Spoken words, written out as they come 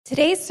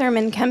Today's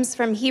sermon comes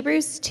from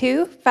Hebrews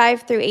 2,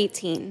 5 through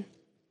 18.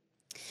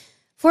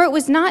 For it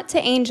was not to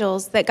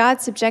angels that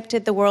God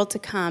subjected the world to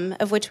come,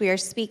 of which we are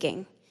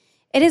speaking.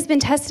 It has been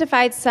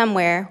testified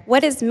somewhere,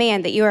 what is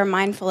man that you are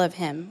mindful of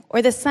him,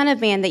 or the son of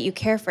man that you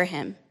care for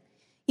him?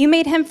 You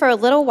made him for a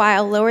little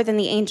while lower than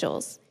the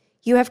angels.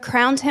 You have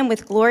crowned him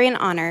with glory and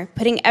honor,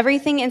 putting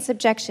everything in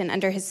subjection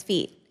under his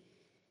feet.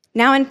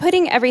 Now in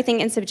putting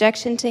everything in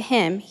subjection to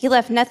him, he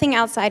left nothing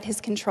outside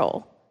his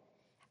control.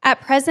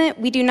 At present,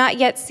 we do not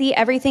yet see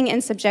everything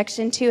in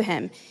subjection to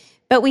him,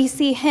 but we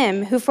see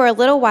him who for a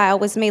little while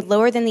was made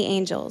lower than the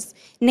angels,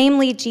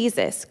 namely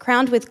Jesus,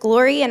 crowned with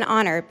glory and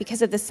honor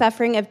because of the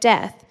suffering of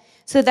death,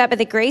 so that by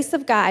the grace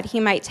of God he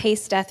might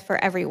taste death for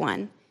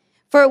everyone.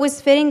 For it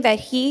was fitting that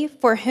he,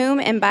 for whom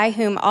and by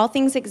whom all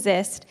things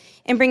exist,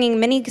 in bringing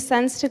many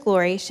sons to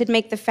glory, should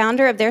make the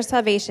founder of their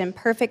salvation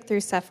perfect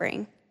through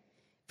suffering.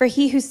 For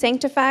he who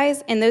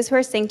sanctifies and those who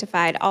are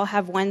sanctified all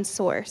have one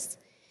source.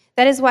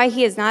 That is why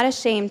he is not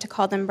ashamed to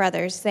call them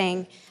brothers,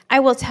 saying,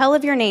 I will tell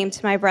of your name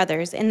to my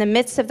brothers. In the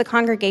midst of the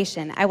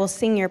congregation, I will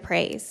sing your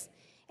praise.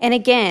 And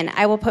again,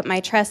 I will put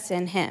my trust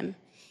in him.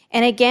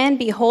 And again,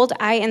 behold,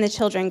 I and the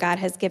children God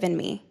has given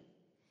me.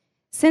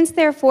 Since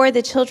therefore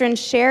the children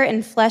share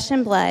in flesh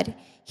and blood,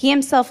 he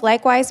himself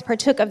likewise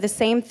partook of the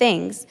same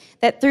things,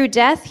 that through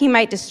death he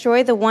might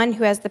destroy the one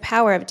who has the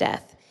power of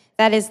death,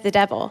 that is, the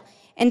devil,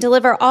 and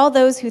deliver all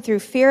those who through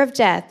fear of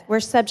death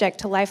were subject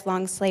to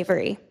lifelong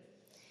slavery.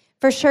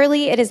 For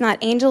surely it is not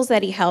angels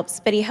that he helps,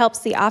 but he helps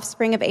the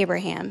offspring of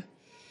Abraham.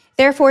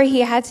 Therefore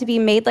he had to be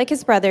made like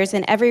his brothers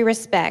in every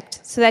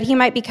respect, so that he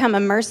might become a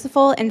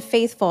merciful and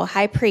faithful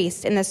high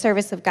priest in the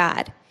service of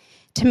God,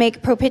 to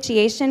make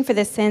propitiation for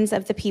the sins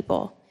of the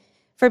people.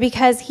 For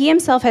because he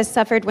himself has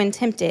suffered when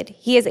tempted,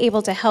 he is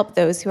able to help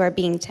those who are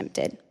being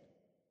tempted.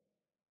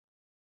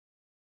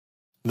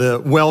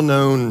 The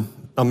well-known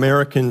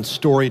American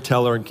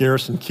storyteller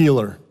Garrison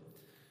Keillor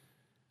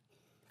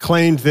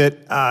claimed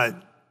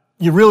that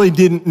you really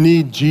didn't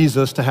need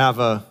Jesus to have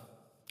a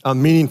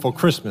meaningful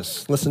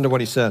Christmas. Listen to what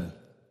he said.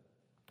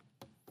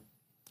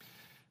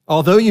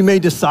 Although you may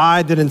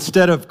decide that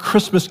instead of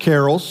Christmas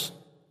carols,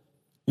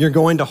 you're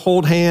going to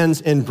hold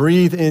hands and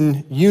breathe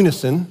in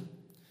unison,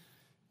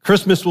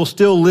 Christmas will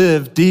still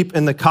live deep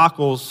in the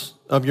cockles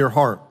of your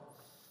heart,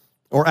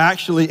 or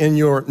actually in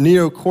your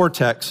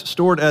neocortex,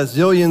 stored as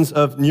zillions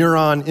of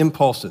neuron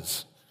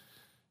impulses.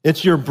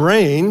 It's your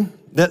brain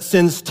that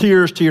sends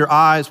tears to your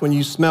eyes when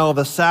you smell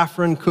the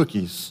saffron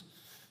cookies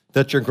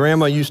that your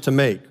grandma used to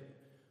make,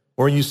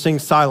 or you sing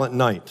Silent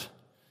Night.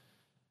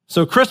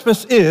 So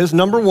Christmas is,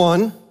 number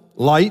one,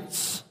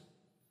 lights.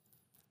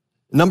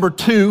 Number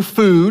two,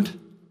 food.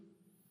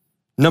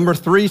 Number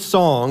three,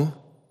 song.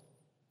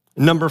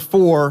 Number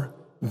four,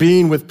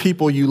 being with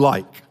people you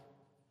like.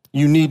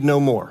 You need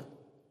no more.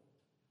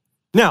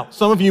 Now,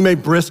 some of you may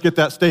brisket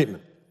that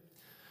statement.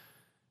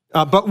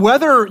 But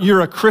whether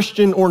you're a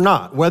Christian or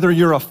not, whether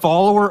you're a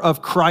follower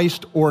of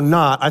Christ or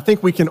not, I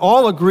think we can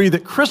all agree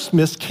that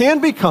Christmas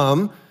can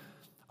become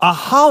a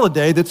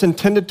holiday that's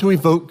intended to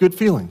evoke good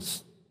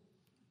feelings.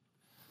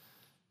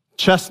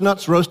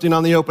 Chestnuts roasting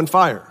on the open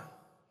fire,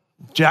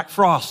 Jack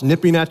Frost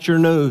nipping at your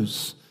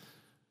nose,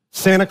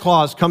 Santa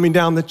Claus coming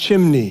down the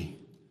chimney,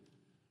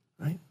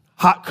 right?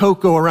 Hot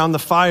cocoa around the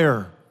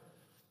fire,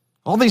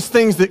 all these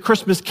things that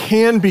Christmas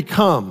can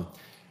become.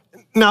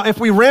 Now, if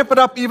we ramp it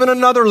up even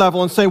another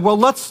level and say, well,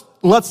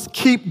 let's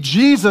keep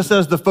Jesus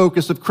as the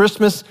focus of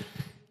Christmas,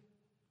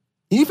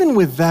 even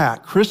with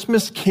that,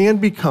 Christmas can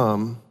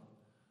become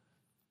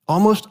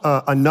almost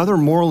another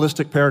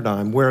moralistic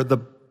paradigm where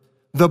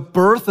the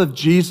birth of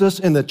Jesus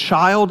and the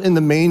child in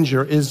the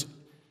manger is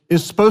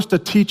supposed to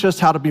teach us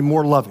how to be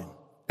more loving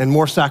and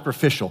more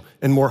sacrificial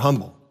and more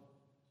humble.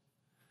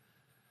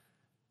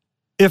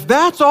 If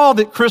that's all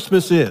that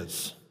Christmas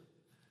is,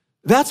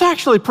 that's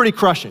actually pretty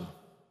crushing.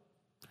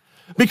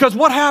 Because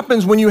what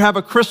happens when you have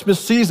a Christmas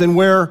season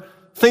where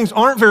things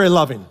aren't very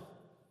loving?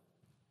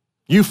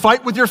 You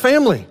fight with your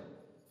family.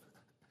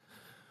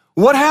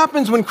 What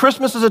happens when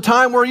Christmas is a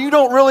time where you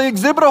don't really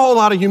exhibit a whole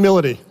lot of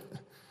humility?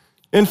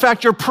 In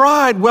fact, your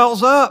pride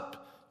wells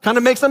up, kind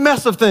of makes a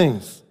mess of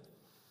things.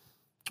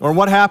 Or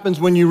what happens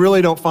when you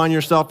really don't find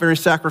yourself very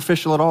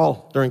sacrificial at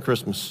all during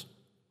Christmas?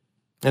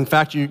 In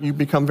fact, you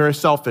become very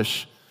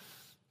selfish,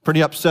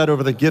 pretty upset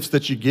over the gifts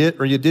that you get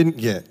or you didn't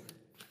get.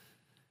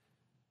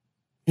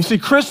 You see,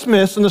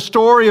 Christmas and the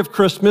story of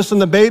Christmas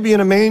and the baby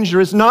in a manger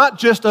is not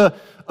just a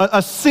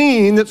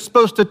scene that's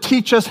supposed to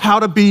teach us how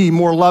to be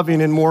more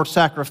loving and more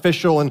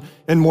sacrificial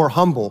and more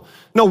humble.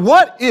 No,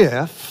 what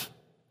if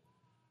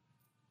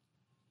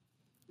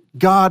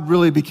God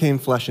really became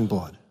flesh and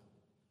blood?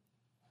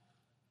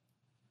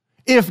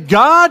 If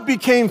God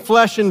became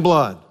flesh and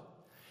blood,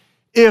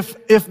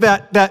 if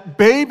that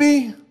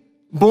baby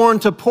born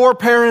to poor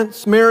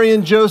parents, Mary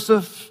and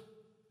Joseph,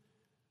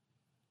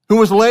 who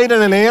was laid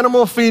in an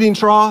animal feeding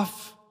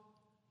trough,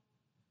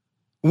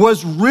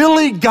 was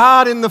really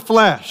God in the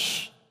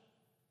flesh,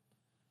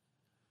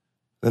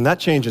 then that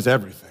changes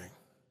everything.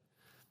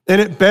 And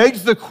it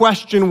begs the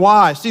question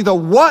why. See, the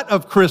what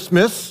of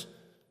Christmas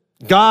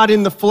God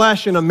in the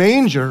flesh in a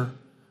manger,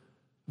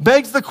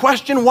 begs the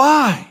question,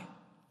 why?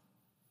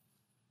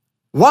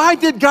 Why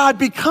did God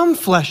become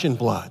flesh and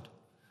blood?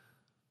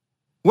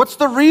 What's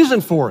the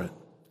reason for it?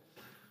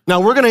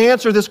 Now, we're going to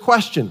answer this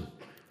question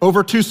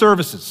over 2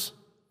 services,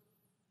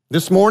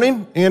 this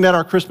morning and at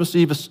our Christmas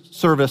Eve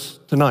service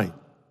tonight.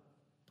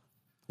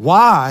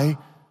 Why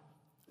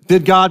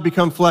did God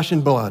become flesh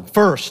and blood?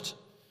 First,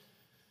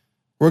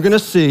 we're going to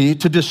see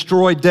to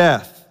destroy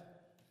death.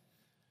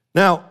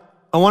 Now,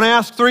 I want to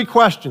ask 3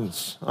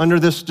 questions under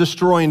this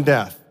destroying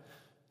death.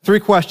 3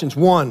 questions.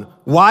 1,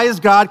 why is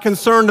God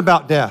concerned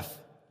about death?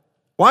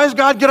 Why does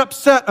God get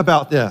upset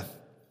about death?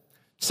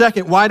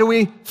 Second, why do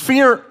we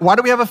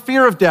have a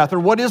fear of death? Or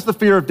what is the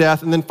fear of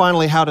death? And then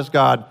finally, how does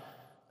God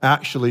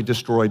actually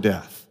destroy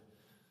death?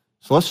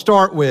 So let's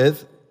start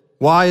with,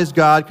 why is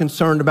God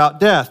concerned about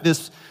death?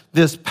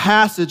 This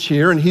passage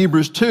here in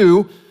Hebrews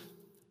 2,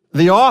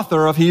 the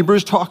author of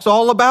Hebrews talks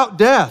all about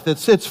death.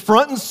 It's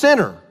front and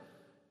center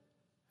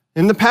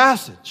in the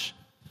passage.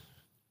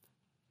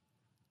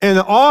 And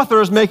the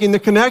author is making the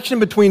connection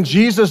between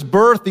Jesus'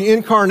 birth, the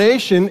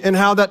incarnation, and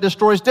how that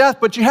destroys death.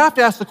 But you have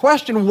to ask the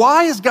question,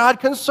 why is God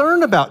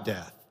concerned about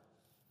death?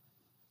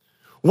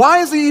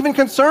 Why is he even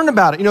concerned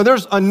about it?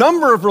 There's a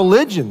number of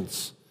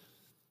religions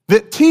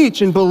that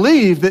teach and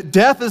believe that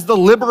death is the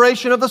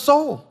liberation of the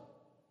soul.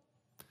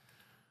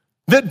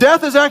 That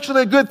death is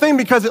actually a good thing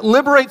because it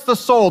liberates the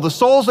soul. The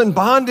soul's in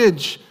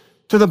bondage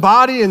to the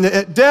body, and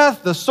at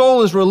death, the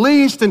soul is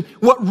released, and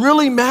what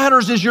really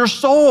matters is your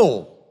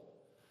soul.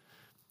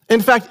 In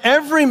fact,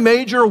 every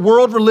major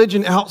world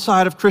religion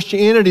outside of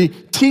Christianity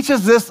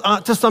teaches this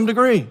to some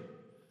degree.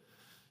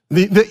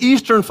 The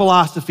Eastern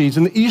philosophies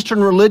and the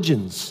Eastern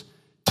religions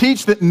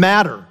teach that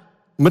matter,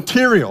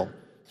 material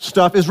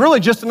stuff, is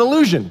really just an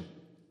illusion.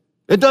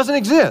 It doesn't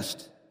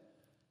exist.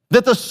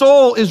 That the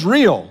soul is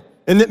real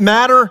and that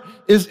matter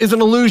is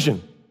an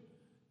illusion.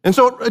 And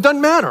so it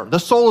doesn't matter. The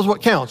soul is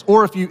what counts.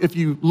 Or if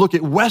you look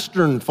at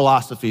Western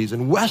philosophies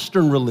and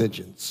Western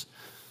religions,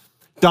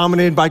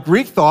 dominated by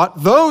Greek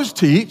thought, those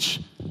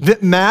teach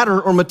that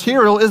matter or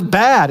material is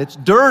bad, it's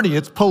dirty,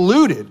 it's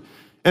polluted.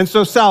 And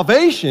so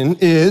salvation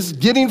is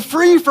getting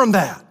free from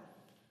that.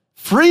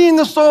 Freeing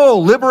the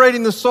soul,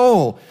 liberating the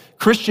soul.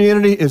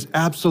 Christianity is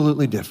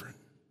absolutely different.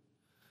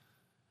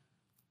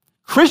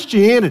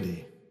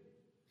 Christianity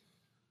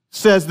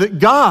says that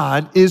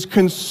God is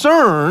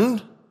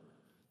concerned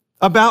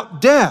about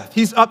death.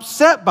 He's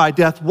upset by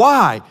death.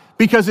 Why?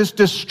 Because it's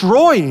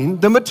destroying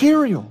the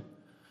material.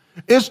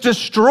 It's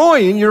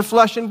destroying your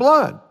flesh and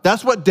blood.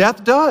 That's what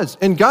death does.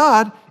 And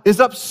God is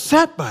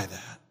upset by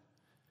that.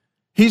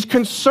 He's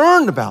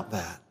concerned about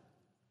that.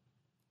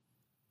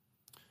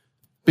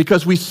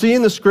 Because we see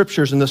in the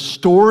scriptures, in the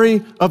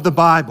story of the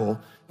Bible,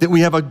 that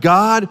we have a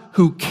God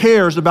who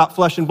cares about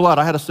flesh and blood.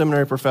 I had a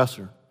seminary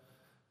professor,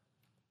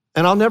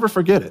 and I'll never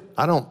forget it.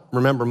 I don't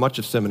remember much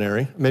of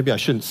seminary. Maybe I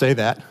shouldn't say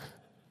that.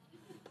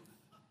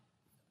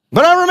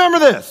 But I remember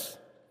this.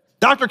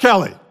 Dr.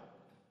 Kelly.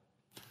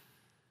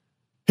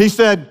 He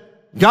said,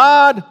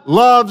 God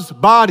loves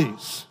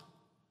bodies.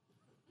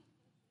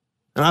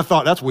 And I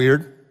thought, that's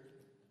weird.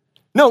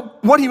 No,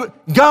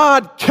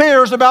 God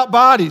cares about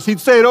bodies. He'd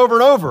say it over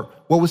and over.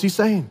 What was he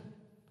saying?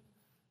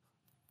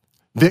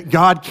 That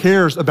God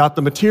cares about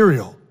the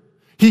material.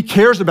 He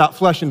cares about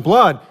flesh and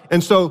blood.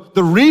 And so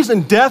the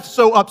reason death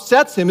so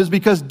upsets him is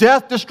because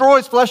death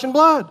destroys flesh and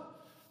blood.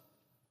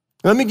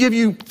 Let me give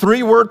you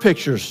 3 word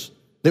pictures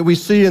that we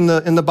see in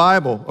the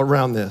Bible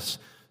around this.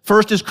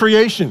 First is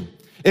creation.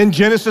 In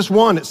Genesis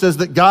 1, it says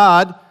that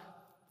God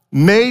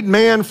made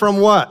man from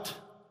what?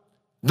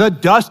 The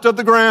dust of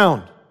the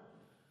ground.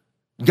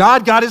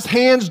 God got his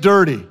hands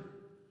dirty.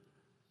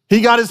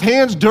 He got his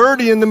hands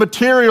dirty in the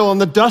material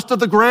and the dust of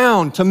the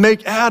ground to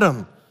make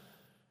Adam.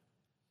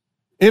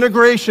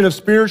 Integration of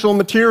spiritual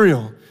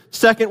material.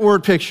 Second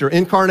word picture,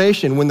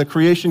 incarnation. When the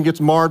creation gets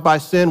marred by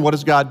sin, what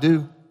does God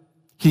do?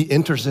 He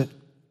enters it.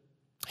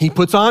 He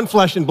puts on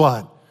flesh and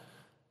blood.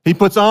 He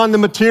puts on the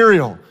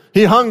material.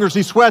 He hungers,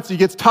 he sweats, he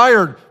gets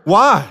tired.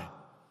 Why?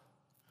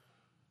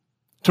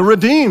 To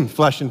redeem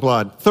flesh and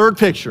blood. Third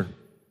picture,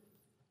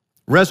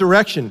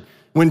 resurrection.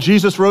 When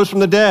Jesus rose from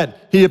the dead,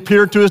 he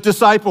appeared to his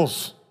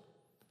disciples.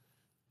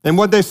 And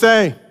what'd they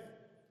say?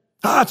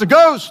 It's a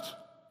ghost.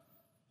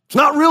 It's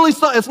not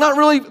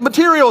really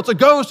material. It's a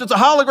ghost. It's a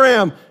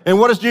hologram. And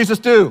what does Jesus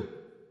do?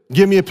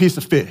 Give me a piece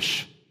of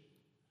fish.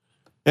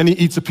 And he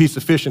eats a piece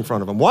of fish in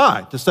front of them.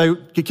 Why? To say,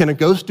 can a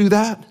ghost do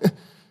that?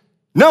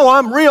 No,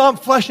 I'm real. I'm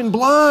flesh and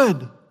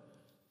blood.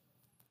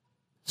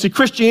 See,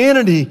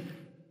 Christianity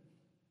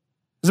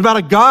is about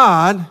a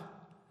God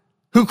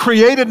who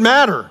created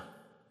matter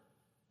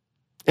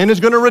and is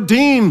going to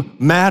redeem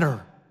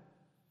matter,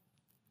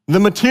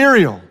 the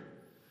material.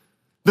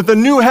 That the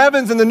new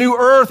heavens and the new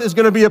earth is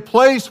going to be a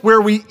place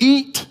where we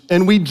eat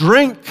and we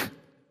drink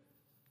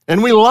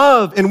and we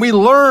love and we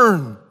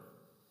learn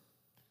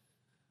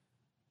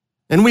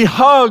and we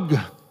hug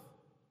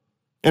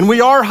and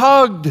we are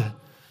hugged.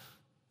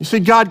 You see,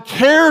 God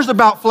cares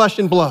about flesh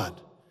and blood.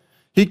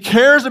 He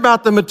cares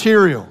about the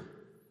material.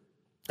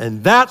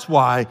 And that's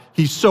why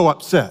he's so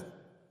upset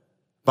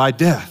by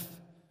death,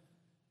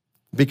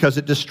 because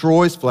it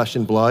destroys flesh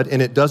and blood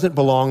and it doesn't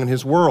belong in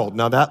his world.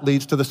 Now that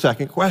leads to the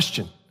second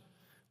question.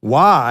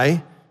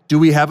 Why do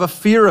we have a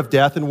fear of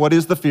death, and what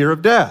is the fear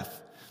of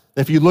death?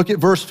 If you look at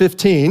verse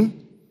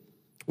 15,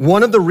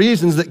 one of the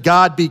reasons that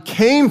God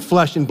became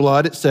flesh and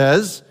blood, it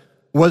says,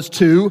 was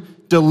to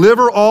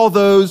deliver all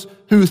those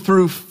who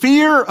through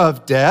fear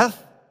of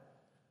death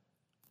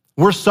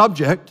were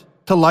subject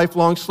to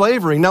lifelong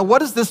slavery. Now, what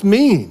does this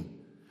mean?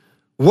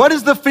 What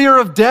is the fear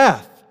of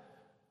death?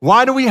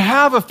 Why do we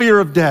have a fear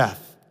of death?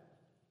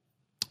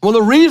 Well,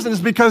 the reason is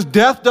because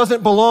death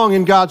doesn't belong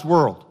in God's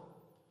world.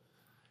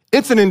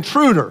 It's an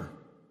intruder.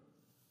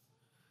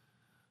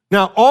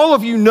 Now, all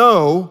of you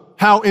know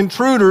how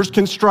intruders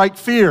can strike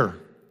fear.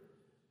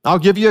 I'll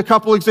give you a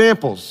couple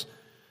examples.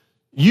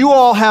 You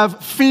all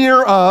have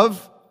fear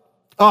of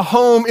a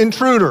home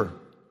intruder.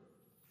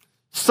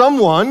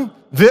 Someone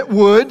that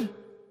would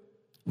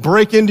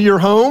break into your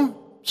home,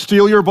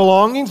 steal your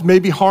belongings,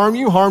 maybe harm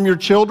you, harm your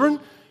children.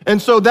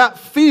 And so that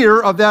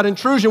fear of that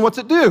intrusion, what's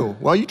it do?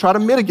 Well, you try to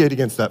mitigate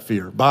against that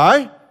fear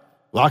by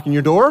locking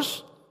your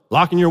doors,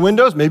 locking your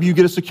windows. Maybe you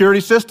get a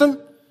security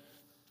system.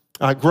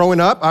 Growing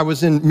up, I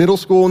was in middle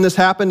school and this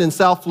happened in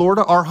South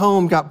Florida. Our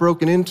home got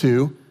broken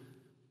into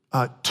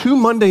 2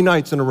 Monday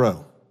nights in a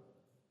row.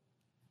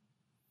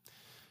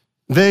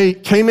 They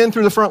came in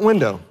through the front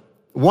window.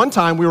 One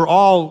time we were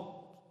all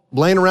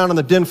laying around on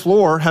the den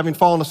floor having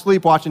fallen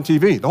asleep watching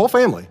TV, the whole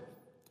family.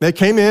 They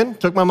came in,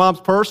 took my mom's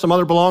purse, some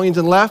other belongings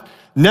and left.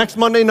 Next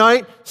Monday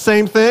night,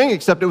 same thing,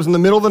 except it was in the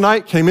middle of the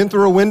night, came in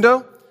through a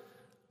window.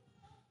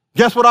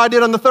 Guess what I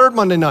did on the third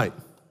Monday night?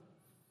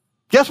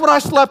 Guess what I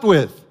slept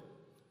with?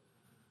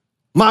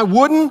 My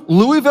wooden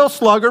Louisville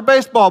Slugger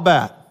baseball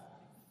bat.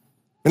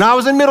 And I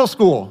was in middle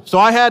school, so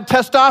I had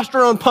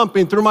testosterone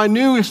pumping through my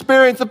new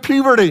experience of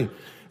puberty.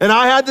 And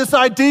I had this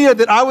idea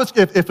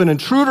that if an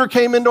intruder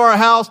came into our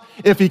house,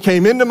 if he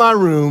came into my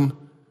room,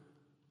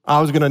 I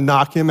was gonna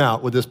knock him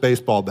out with this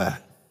baseball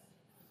bat.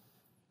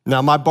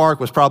 Now, my bark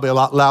was probably a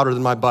lot louder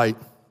than my bite.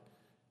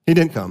 He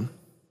didn't come.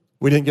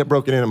 We didn't get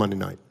broken in on Monday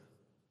night.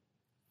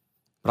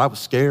 But I was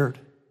scared.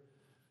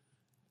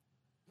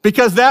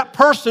 Because that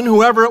person,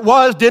 whoever it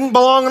was, didn't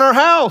belong in our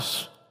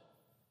house.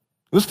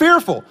 It was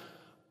fearful.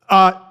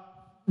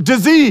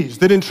 Disease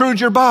that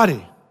intrudes your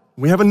body.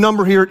 We have a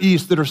number here at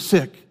East that are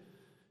sick,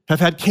 have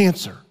had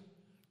cancer,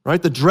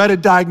 right? The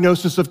dreaded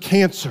diagnosis of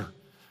cancer,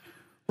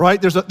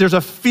 right? There's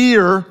a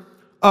fear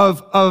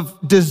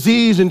of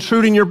disease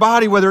intruding your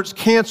body, whether it's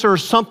cancer or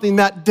something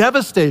that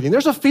devastating.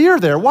 There's a fear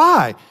there.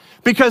 Why?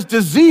 Because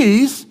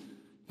disease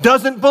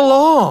doesn't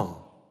belong.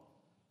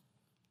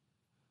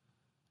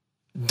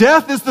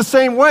 Death is the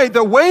same way.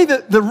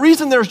 The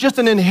reason there's just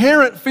an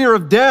inherent fear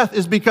of death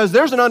is because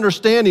there's an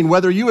understanding,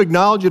 whether you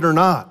acknowledge it or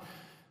not,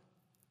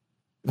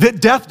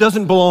 that death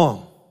doesn't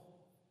belong.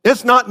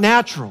 It's not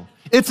natural.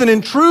 It's an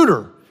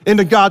intruder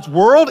into God's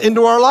world,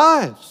 into our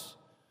lives.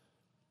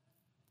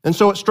 And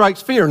so it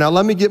strikes fear. Now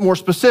let me get more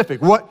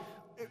specific. What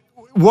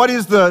are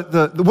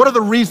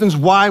the reasons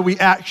why we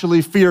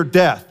actually fear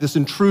death, this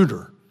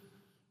intruder,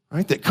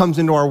 right, that comes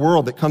into our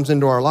world, that comes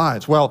into our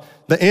lives? Well,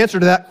 the answer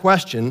to that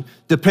question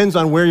depends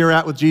on where you're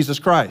at with Jesus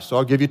Christ. So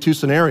I'll give you 2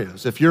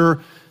 scenarios. If you're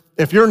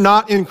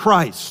not in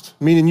Christ,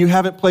 meaning you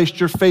haven't placed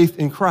your faith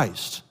in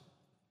Christ,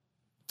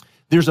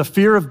 there's a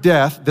fear of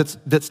death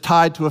that's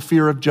tied to a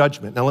fear of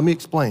judgment. Now let me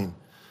explain.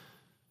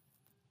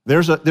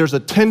 There's a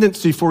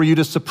tendency for you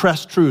to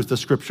suppress truth, the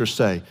scriptures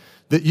say,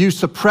 that you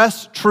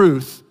suppress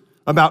truth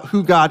about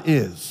who God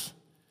is.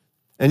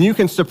 And you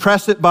can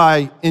suppress it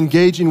by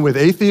engaging with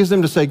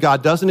atheism, to say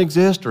God doesn't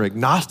exist, or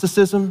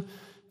agnosticism,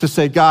 to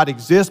say God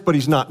exists, but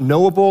he's not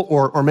knowable,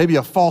 or maybe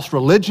a false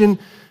religion,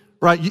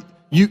 right?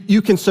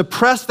 You can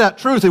suppress that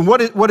truth. And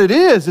what it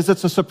is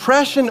it's a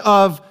suppression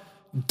of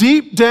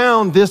deep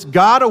down this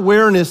God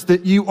awareness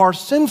that you are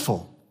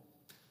sinful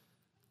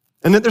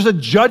and that there's a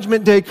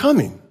judgment day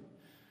coming.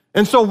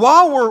 And so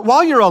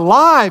while you're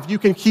alive, you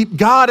can keep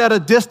God at a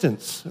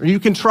distance, or you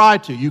can try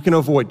to. You can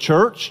avoid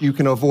church, you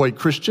can avoid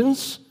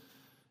Christians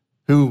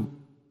who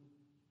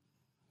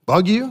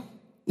bug you.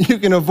 You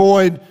can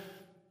avoid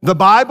the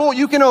Bible.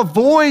 You can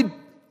avoid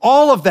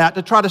all of that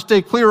to try to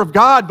stay clear of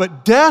God,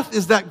 but death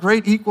is that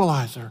great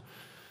equalizer.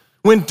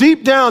 When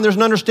deep down there's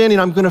an understanding,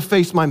 I'm gonna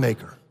face my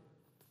Maker.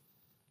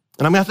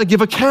 And I'm gonna have to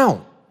give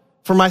account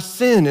for my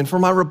sin and for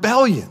my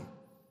rebellion.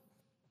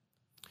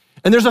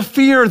 And there's a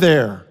fear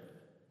there,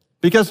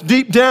 because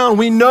deep down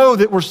we know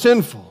that we're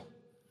sinful,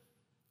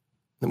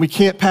 that we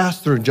can't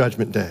pass through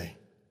Judgment Day.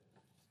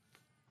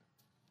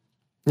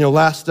 You know,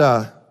 last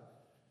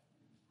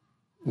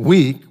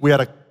week, we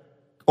had an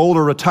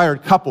older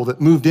retired couple that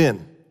moved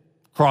in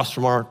across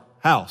from our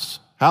house.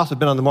 House had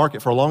been on the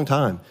market for a long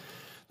time.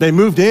 They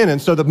moved in,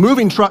 and so the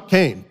moving truck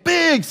came,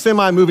 big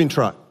semi-moving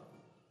truck,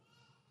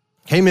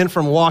 came in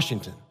from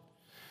Washington.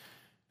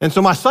 And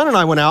so my son and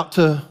I went out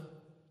to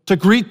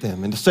greet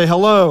them and to say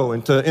hello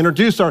and to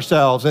introduce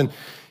ourselves. And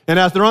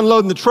as they're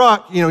unloading the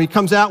truck, you know, he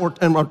comes out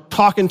and we're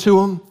talking to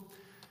him.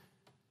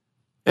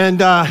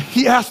 And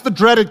he asked the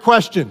dreaded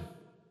question,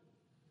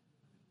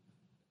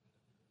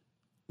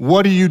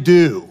 what do you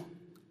do?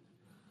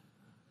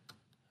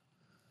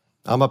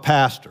 I'm a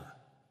pastor.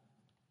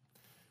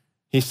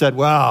 He said,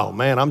 well,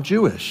 man, I'm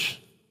Jewish.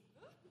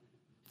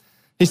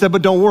 He said,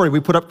 but don't worry, we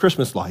put up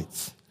Christmas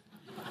lights.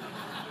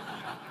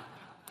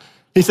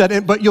 He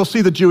said, but you'll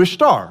see the Jewish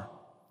star.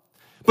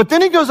 But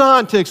then he goes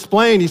on to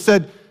explain, he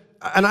said,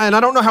 and I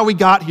don't know how we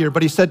got here,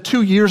 but he said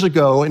 2 years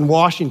ago in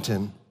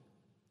Washington,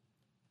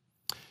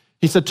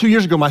 he said 2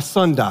 years ago, my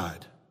son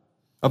died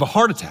of a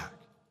heart attack.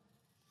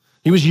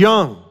 He was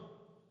young.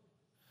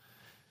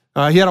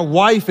 He had a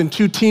wife and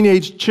 2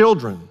 teenage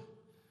children.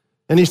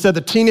 And he said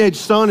the teenage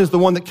son is the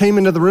one that came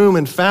into the room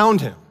and found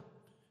him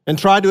and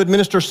tried to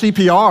administer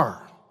CPR.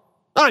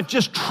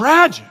 Just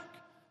tragic,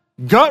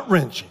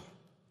 gut-wrenching.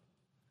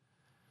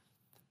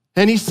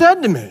 And he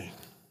said to me,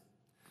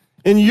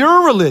 in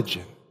your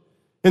religion,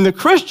 in the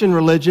Christian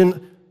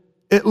religion,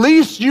 at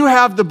least you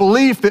have the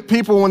belief that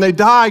people, when they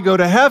die, go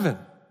to heaven.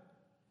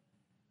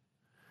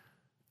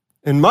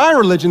 In my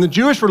religion, the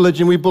Jewish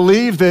religion, we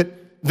believe that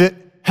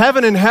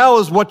heaven and hell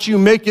is what you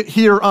make it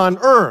here on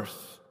earth.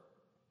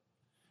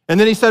 And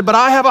then he said, but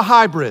I have a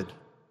hybrid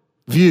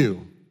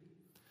view.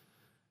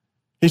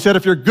 He said,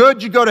 if you're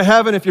good, you go to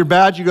heaven. If you're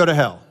bad, you go to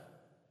hell.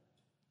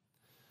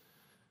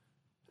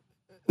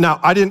 Now,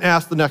 I didn't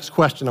ask the next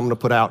question I'm going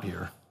to put out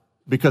here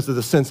because of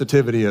the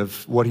sensitivity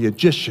of what he had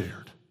just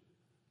shared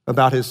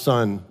about his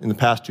son in the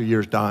past 2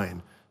 years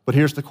dying. But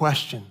here's the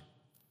question.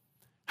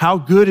 How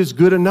good is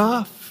good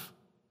enough?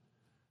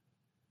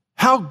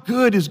 How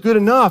good is good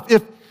enough?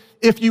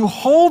 If you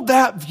hold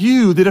that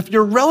view that if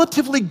you're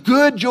relatively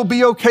good, you'll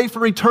be okay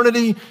for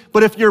eternity,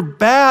 but if you're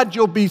bad,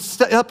 you'll be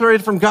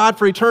separated from God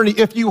for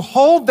eternity. If you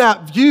hold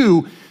that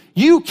view,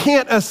 you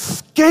can't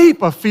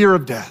escape a fear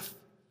of death.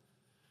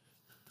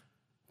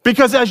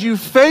 Because as you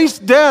face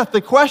death,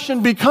 the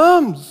question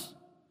becomes,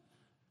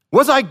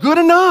 was I good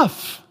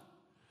enough?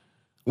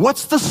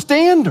 What's the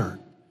standard?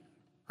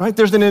 Right?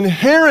 There's an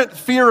inherent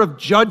fear of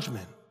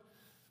judgment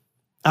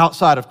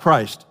outside of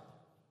Christ.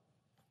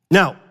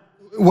 Now,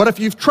 what if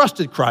you've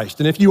trusted Christ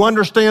and if you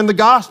understand the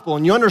gospel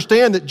and you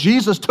understand that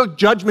Jesus took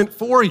judgment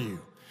for you,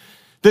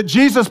 that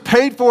Jesus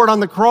paid for it on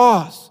the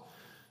cross,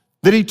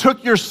 that he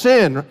took your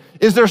sin?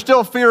 Is there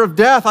still fear of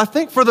death? I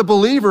think for the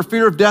believer,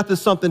 fear of death is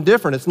something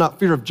different. It's not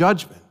fear of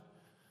judgment,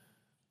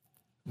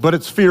 but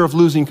it's fear of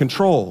losing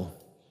control.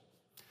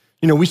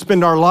 You know, we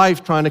spend our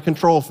life trying to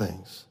control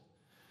things.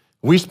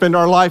 We spend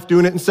our life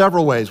doing it in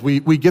several ways.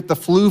 We get the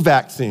flu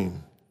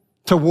vaccine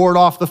to ward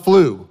off the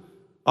flu.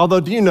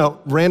 Although, do you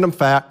know, random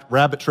fact,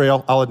 rabbit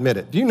trail, I'll admit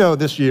it. Do you know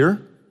this year,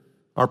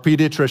 our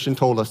pediatrician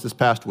told us this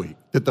past week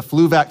that the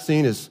flu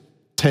vaccine is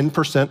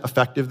 10%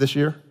 effective this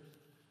year?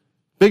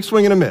 Big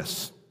swing and a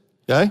miss,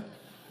 okay?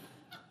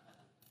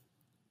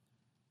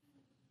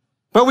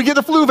 But we get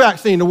the flu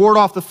vaccine to ward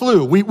off the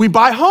flu. We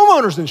buy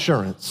homeowners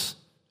insurance.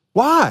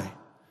 Why?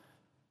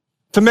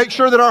 To make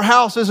sure that our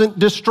house isn't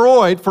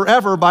destroyed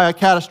forever by a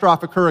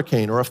catastrophic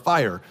hurricane or a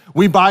fire.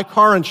 We buy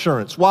car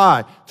insurance.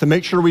 Why? To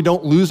make sure we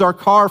don't lose our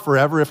car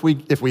forever if we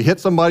hit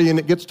somebody and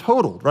it gets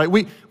totaled, right?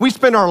 We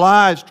spend our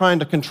lives trying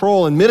to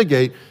control and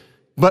mitigate,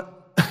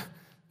 but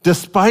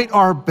despite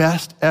our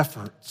best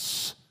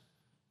efforts,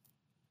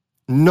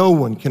 no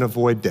one can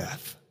avoid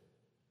death.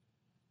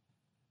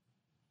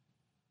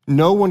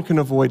 No one can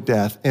avoid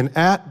death. And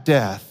at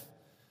death,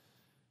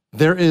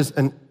 there is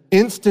an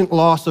instant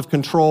loss of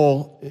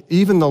control,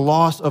 even the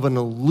loss of an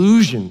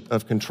illusion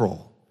of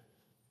control.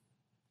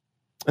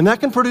 And that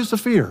can produce a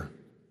fear.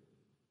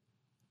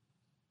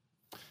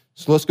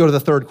 So let's go to the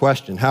third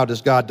question. How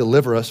does God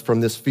deliver us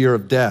from this fear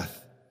of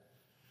death?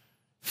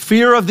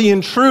 Fear of the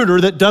intruder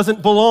that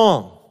doesn't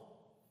belong.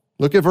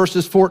 Look at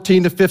verses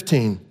 14 to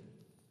 15.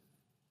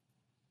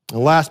 The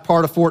last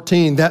part of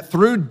 14, that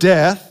through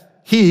death,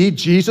 he,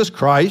 Jesus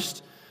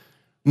Christ,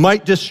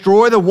 might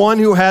destroy the one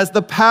who has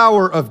the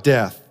power of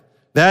death.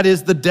 That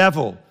is the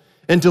devil,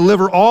 and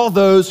deliver all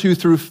those who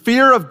through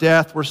fear of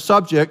death were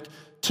subject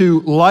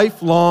to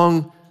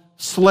lifelong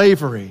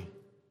slavery.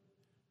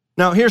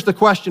 Now, here's the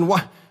question.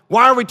 Why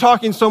are we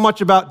talking so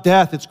much about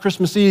death? It's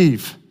Christmas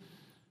Eve.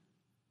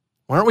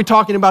 Why aren't we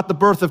talking about the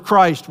birth of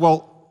Christ?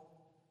 Well,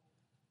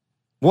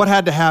 what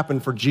had to happen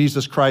for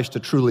Jesus Christ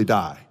to truly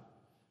die?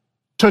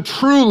 To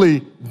truly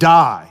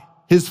die.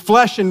 His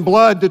flesh and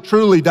blood to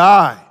truly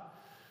die.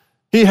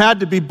 He had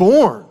to be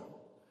born.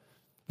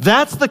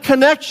 That's the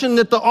connection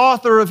that the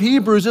author of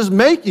Hebrews is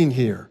making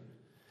here,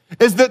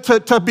 is that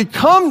to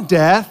become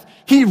death,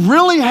 he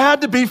really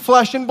had to be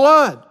flesh and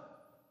blood.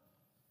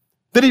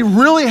 That he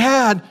really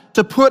had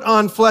to put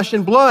on flesh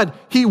and blood.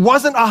 He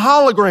wasn't a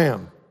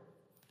hologram.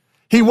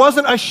 He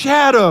wasn't a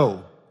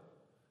shadow.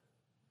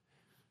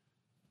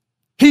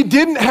 He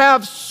didn't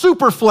have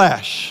super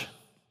flesh.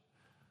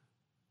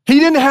 He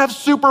didn't have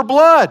super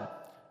blood.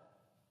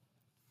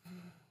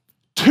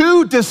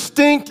 Two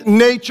distinct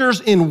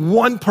natures in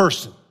one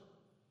person.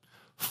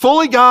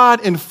 Fully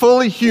God and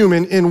fully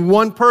human in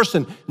one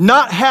person.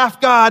 Not half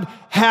God,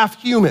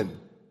 half human.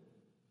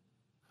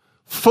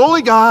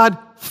 Fully God,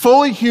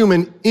 fully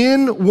human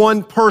in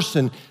one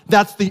person.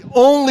 That's the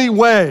only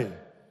way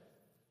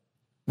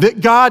that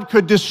God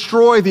could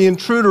destroy the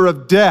intruder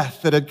of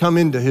death that had come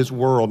into his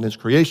world and his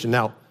creation.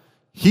 Now,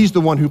 he's the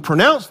one who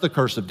pronounced the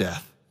curse of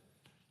death,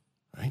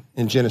 right,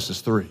 in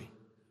Genesis 3.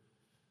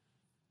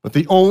 But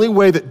the only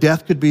way that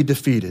death could be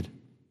defeated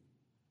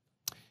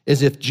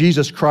is if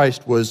Jesus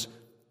Christ was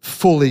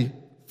fully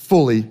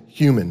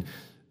human.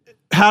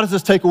 How does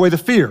this take away the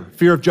fear?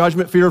 Fear of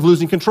judgment, fear of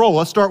losing control.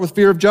 Let's start with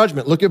fear of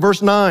judgment. Look at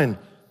verse 9.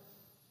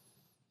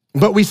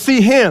 But we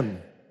see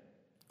him,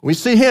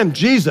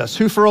 Jesus,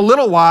 who for a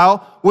little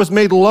while was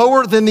made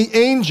lower than the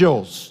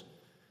angels.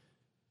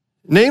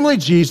 Namely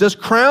Jesus,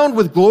 crowned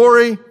with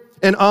glory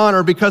and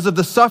honor because of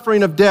the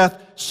suffering of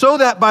death, so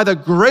that by the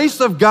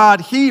grace of God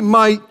he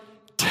might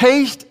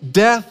taste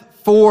death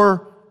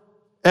for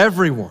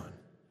everyone.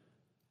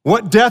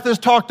 What death is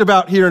talked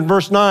about here in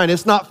verse 9,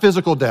 it's not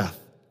physical death.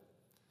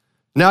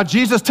 Now,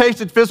 Jesus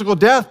tasted physical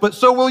death, but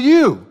so will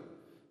you.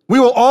 We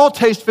will all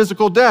taste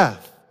physical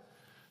death.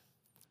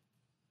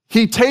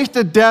 He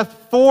tasted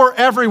death for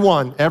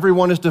everyone.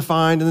 Everyone is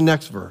defined in the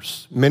next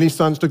verse. Many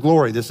sons to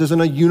glory. This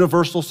isn't a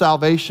universal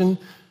salvation.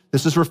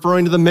 This is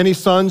referring to the many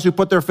sons who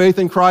put their faith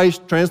in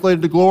Christ,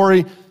 translated to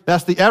glory.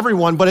 That's the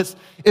everyone, but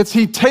it's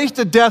he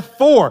tasted death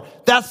for.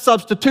 That's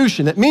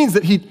substitution. It means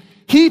that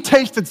he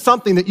tasted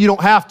something that you don't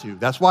have to.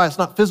 That's why it's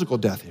not physical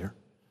death here.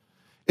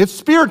 It's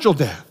spiritual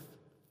death.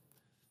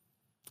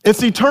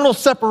 It's eternal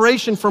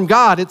separation from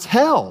God. It's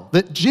hell.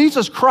 That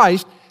Jesus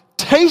Christ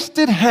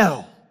tasted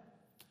hell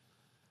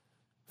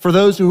for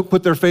those who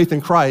put their faith in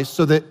Christ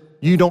so that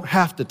you don't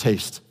have to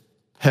taste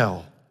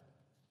hell.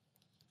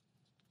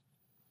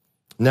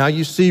 Now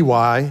you see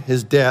why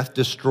his death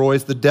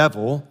destroys the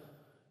devil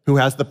who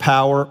has the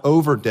power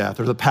over death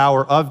or the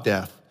power of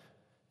death.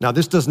 Now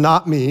this does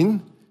not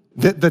mean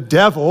that the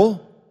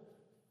devil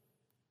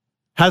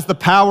has the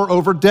power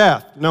over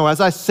death. No, as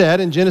I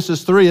said in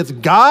Genesis 3, it's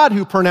God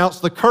who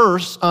pronounced the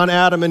curse on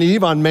Adam and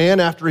Eve, on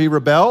man after he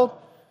rebelled.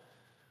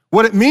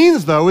 What it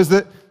means, though, is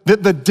that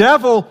the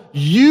devil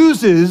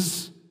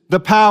uses the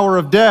power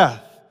of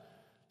death.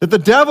 That the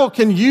devil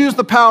can use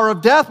the power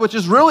of death, which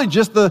is really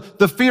just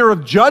the fear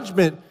of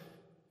judgment,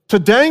 to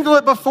dangle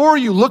it before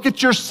you. Look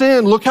at your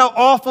sin. Look how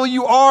awful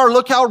you are.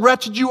 Look how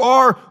wretched you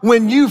are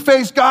when you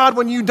face God,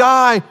 when you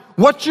die.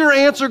 What's your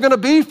answer going to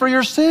be for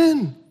your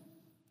sin?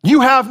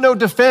 You have no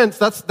defense.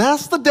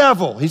 That's the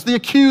devil. He's the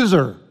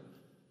accuser.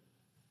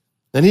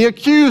 And he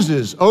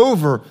accuses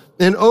over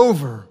and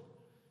over.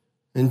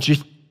 And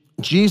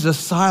Jesus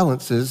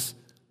silences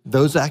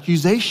those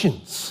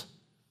accusations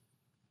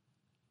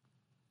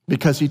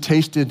because he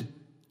tasted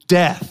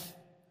death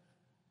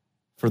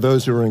for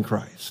those who are in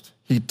Christ.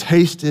 He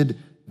tasted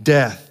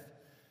death.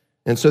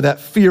 And so that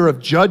fear of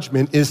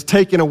judgment is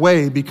taken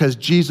away because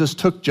Jesus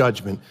took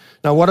judgment.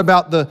 Now, what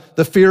about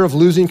the fear of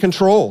losing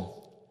control?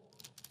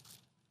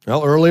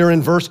 Well, earlier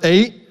in verse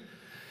 8, it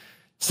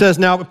says,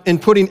 now in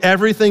putting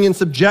everything in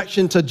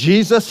subjection to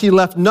Jesus, he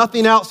left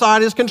nothing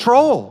outside his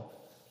control.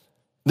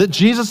 That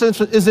Jesus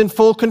is in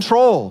full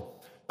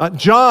control.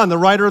 John, the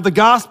writer of the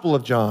Gospel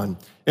of John,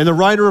 and the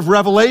writer of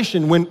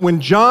Revelation,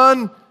 when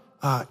John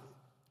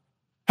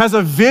has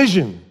a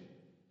vision,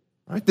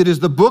 right, that is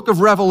the book of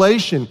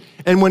Revelation,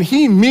 and when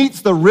he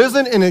meets the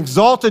risen and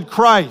exalted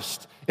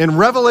Christ in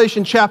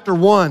Revelation chapter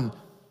 1,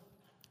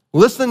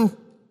 listen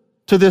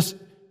to this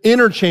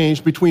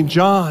interchange between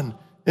John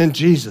and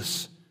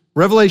Jesus.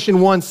 Revelation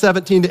 1,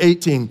 17 to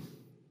 18.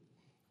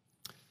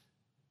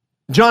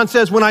 John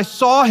says, when I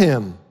saw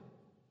him,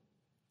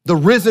 the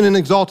risen and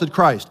exalted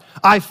Christ,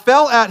 I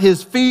fell at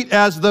his feet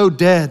as though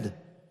dead.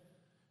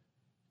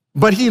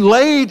 But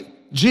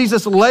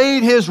Jesus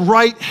laid his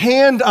right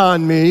hand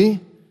on me,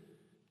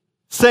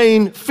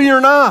 saying, fear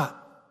not.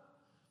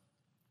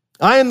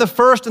 I am the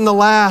first and the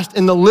last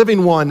and the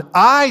living one.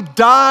 I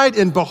died,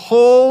 and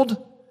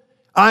behold,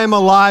 I am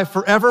alive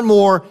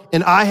forevermore,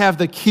 and I have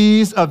the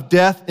keys of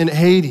death and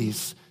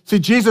Hades. See,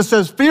 Jesus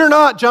says, fear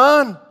not,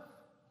 John.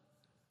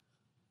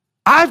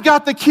 I've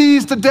got the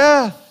keys to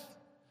death.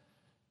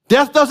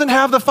 Death doesn't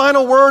have the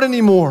final word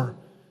anymore.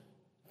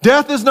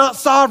 Death is not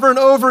sovereign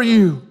over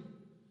you.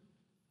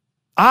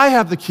 I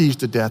have the keys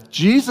to death.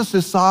 Jesus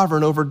is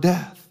sovereign over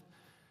death.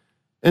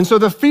 And so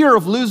the fear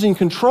of losing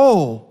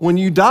control when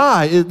you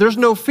die, there's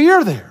no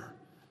fear there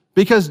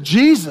because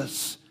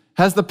Jesus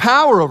has the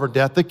power over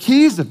death, the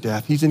keys of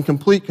death. He's in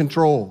complete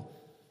control.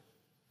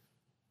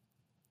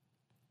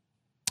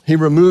 He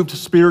removed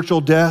spiritual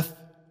death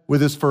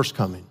with his first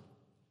coming.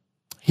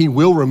 He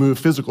will remove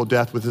physical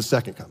death with his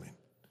second coming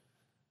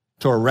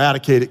to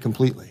eradicate it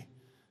completely.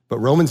 But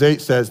Romans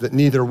 8 says that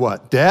neither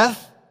what?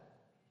 Death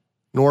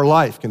nor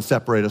life can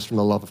separate us from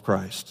the love of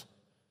Christ.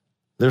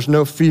 There's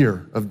no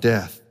fear of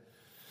death.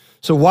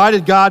 So why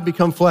did God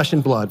become flesh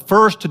and blood?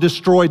 First, to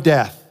destroy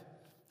death.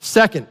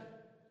 Second,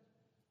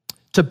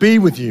 to be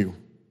with you.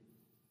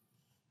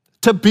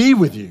 To be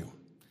with you.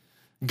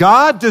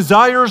 God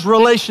desires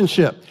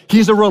relationship.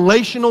 He's a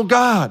relational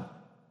God.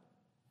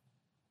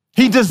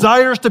 He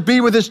desires to be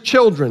with his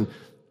children.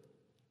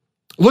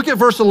 Look at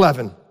verse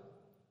 11.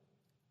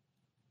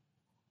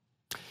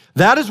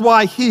 That is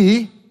why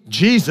he,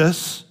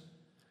 Jesus,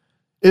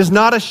 is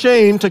not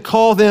ashamed to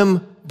call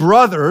them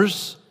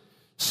brothers,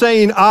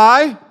 saying,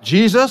 I,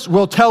 Jesus,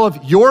 will tell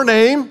of your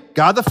name,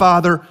 God the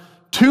Father,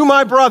 to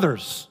my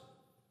brothers,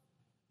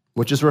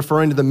 which is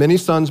referring to the many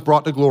sons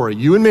brought to glory,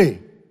 you and me.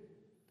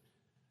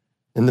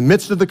 In the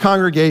midst of the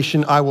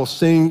congregation, I will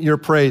sing your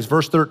praise.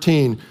 Verse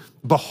 13,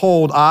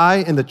 behold,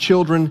 I and the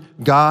children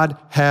God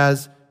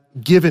has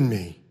given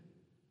me.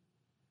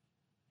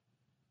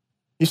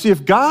 You see,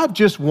 if God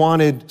just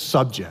wanted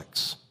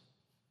subjects,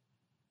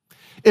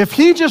 if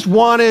he just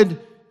wanted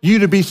you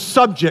to be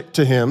subject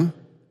to him,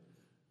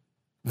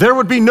 there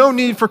would be no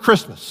need for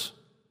Christmas.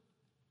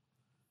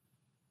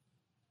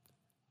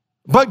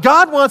 But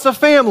God wants a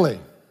family.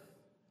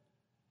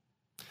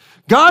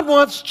 God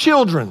wants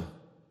children.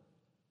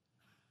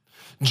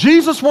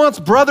 Jesus wants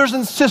brothers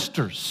and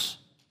sisters.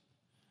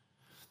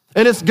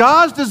 And it's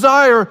God's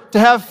desire to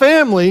have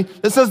family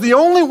that says the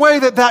only way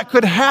that that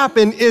could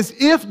happen is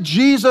if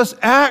Jesus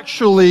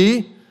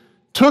actually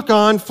took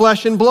on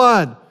flesh and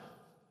blood.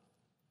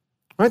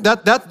 Right?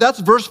 That's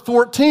verse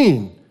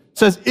 14. It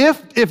says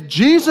if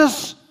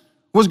Jesus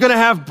was going to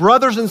have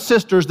brothers and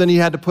sisters, then he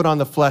had to put on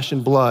the flesh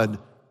and blood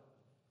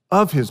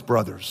of his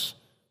brothers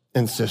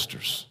and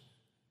sisters.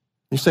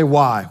 You say,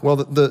 why? Well,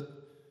 the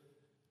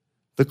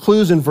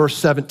clue's in verse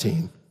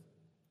 17.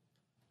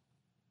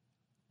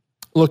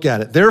 Look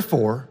at it.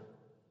 Therefore,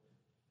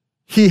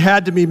 he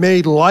had to be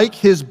made like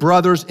his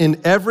brothers in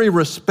every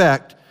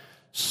respect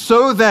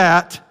so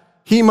that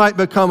he might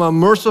become a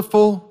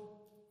merciful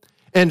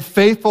and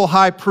faithful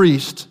high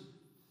priest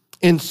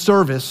in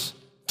service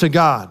to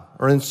God,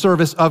 or in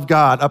service of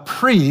God. A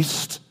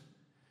priest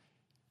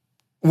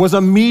was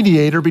a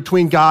mediator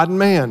between God and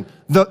man.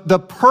 The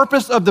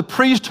purpose of the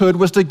priesthood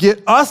was to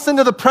get us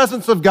into the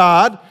presence of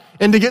God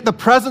and to get the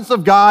presence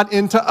of God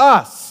into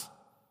us.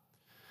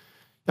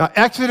 Now,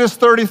 Exodus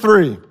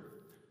 33,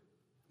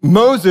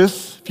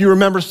 Moses, if you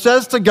remember,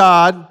 says to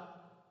God,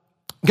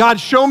 God,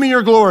 show me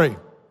your glory,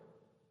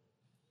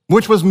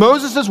 which was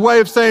Moses' way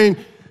of saying,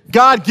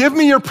 God, give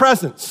me your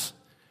presence.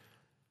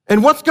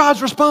 And what's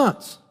God's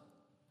response?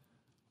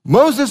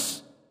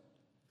 Moses,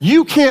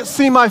 you can't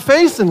see my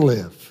face and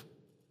live.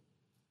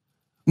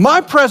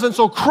 My presence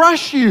will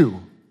crush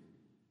you.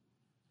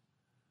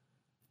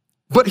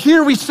 But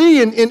here we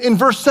see in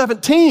verse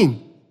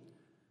 17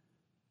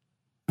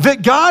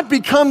 that God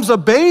becomes a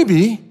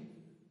baby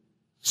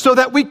so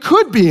that we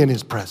could be in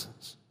his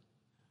presence.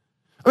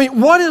 I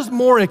mean, what is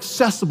more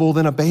accessible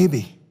than a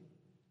baby?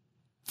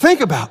 Think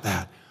about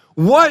that.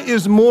 What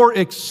is more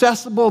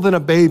accessible than a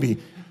baby?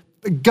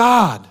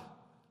 God,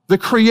 the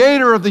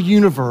creator of the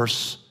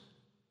universe,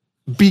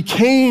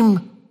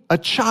 became a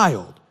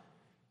child.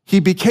 He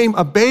became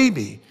a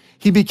baby.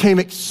 He became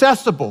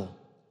accessible.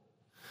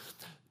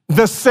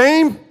 The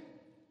same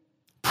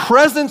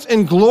presence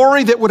and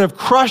glory that would have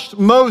crushed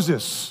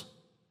Moses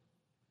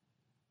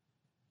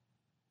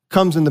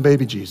comes in the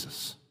baby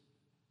Jesus.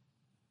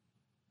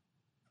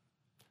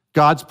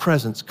 God's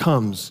presence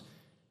comes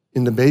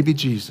in the baby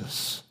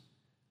Jesus,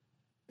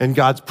 and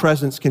God's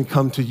presence can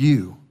come to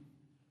you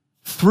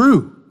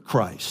through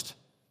Christ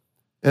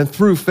and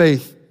through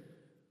faith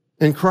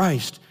in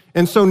Christ.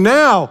 And so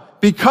now,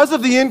 because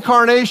of the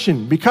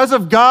incarnation, because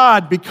of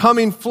God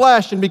becoming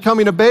flesh and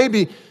becoming a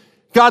baby,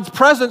 God's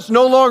presence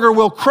no longer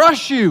will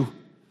crush you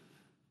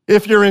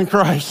if you're in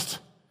Christ.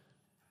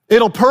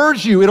 It'll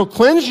purge you, it'll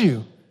cleanse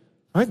you.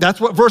 Right?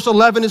 That's what verse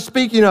 11 is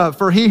speaking of.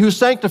 For he who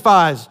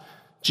sanctifies,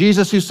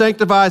 Jesus who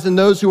sanctifies, and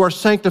those who are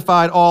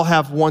sanctified all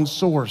have one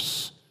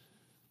source.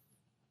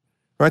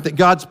 Right? That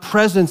God's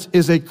presence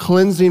is a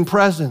cleansing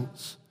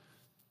presence.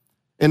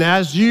 And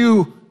as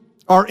you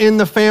are in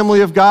the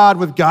family of God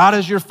with God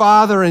as your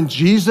father and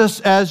Jesus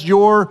as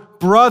your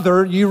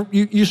brother,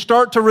 you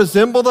start to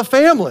resemble the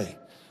family.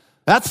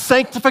 That's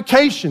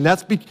sanctification.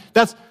 That's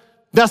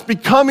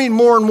becoming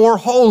more and more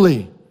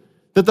holy.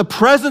 That the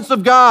presence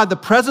of God, the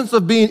presence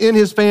of being in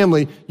his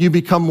family, you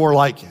become more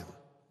like him.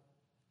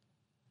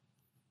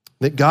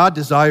 That God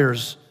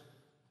desires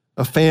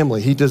a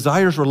family. He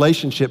desires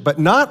relationship. But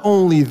not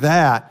only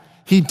that,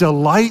 he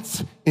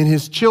delights in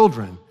his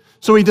children.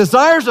 So he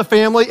desires a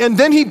family, and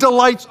then he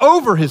delights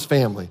over his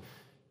family,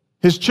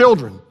 his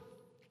children.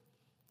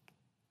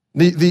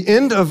 The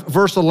end of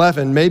verse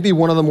 11 may be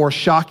one of the more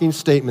shocking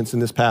statements in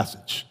this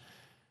passage.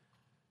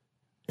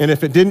 And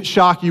if it didn't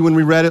shock you when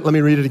we read it, let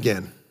me read it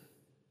again,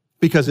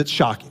 because it's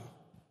shocking.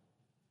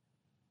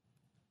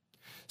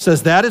 It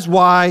says, that is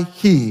why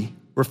he,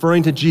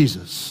 referring to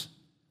Jesus,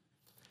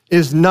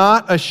 is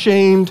not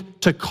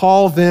ashamed to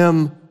call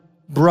them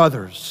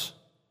brothers.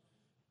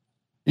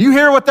 You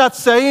hear what that's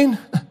saying?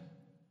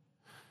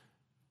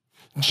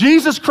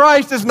 Jesus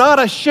Christ is not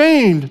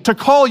ashamed to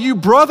call you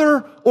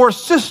brother or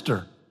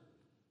sister.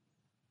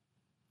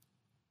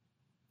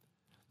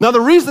 Now,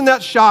 the reason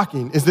that's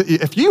shocking is that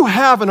if you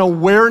have an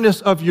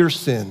awareness of your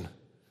sin,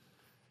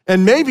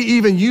 and maybe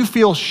even you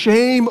feel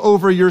shame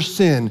over your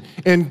sin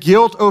and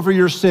guilt over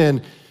your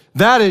sin,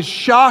 that is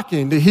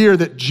shocking to hear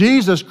that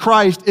Jesus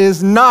Christ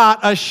is not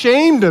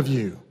ashamed of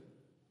you.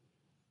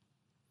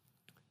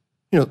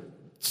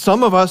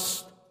 some of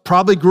us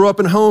probably grew up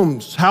in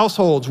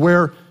households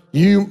where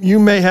you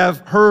may have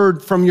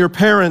heard from your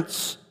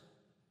parents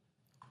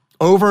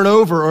over and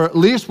over, or at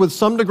least with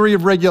some degree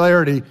of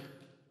regularity,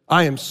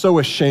 I am so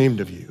ashamed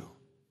of you.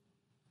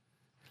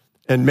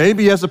 And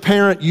maybe as a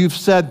parent, you've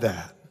said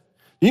that.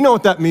 You know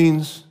what that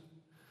means?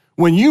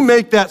 When you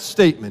make that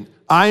statement,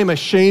 I am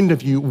ashamed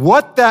of you,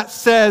 what that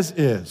says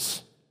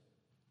is,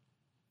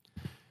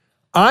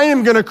 I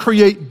am going to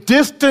create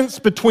distance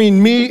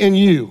between me and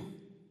you.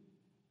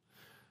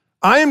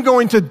 I am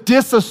going to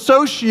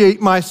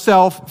disassociate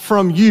myself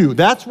from you.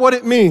 That's what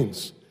it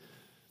means.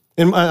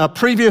 In a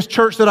previous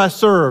church that I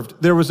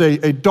served, there was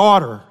a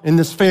daughter in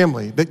this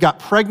family that got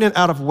pregnant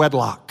out of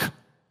wedlock.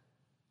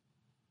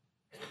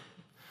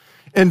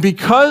 And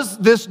because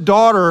this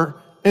daughter,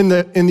 in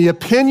the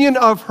opinion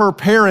of her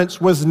parents,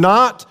 was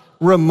not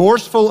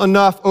remorseful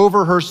enough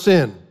over her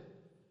sin,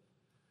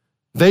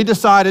 they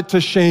decided to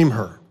shame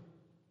her.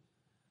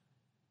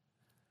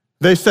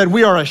 They said,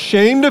 we are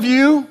ashamed of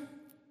you,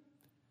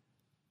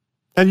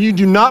 and you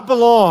do not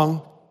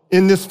belong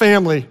in this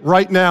family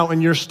right now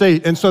in your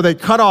state. And so they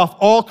cut off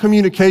all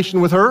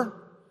communication with her.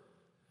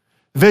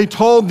 They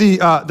told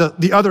the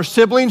other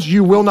siblings,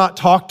 you will not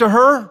talk to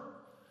her.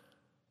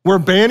 We're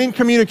banning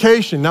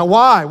communication. Now,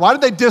 why? Why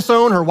did they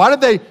disown her? Why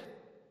did they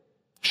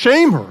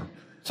shame her?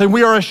 Say,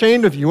 we are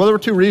ashamed of you. Well, there were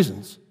two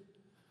reasons.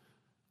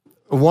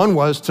 One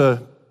was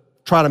to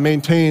try to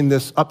maintain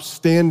this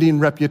upstanding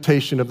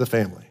reputation of the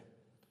family,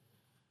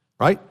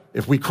 right?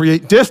 If we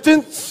create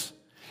distance,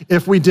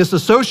 if we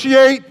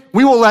disassociate,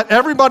 we will let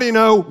everybody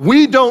know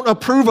we don't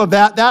approve of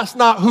that. That's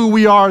not who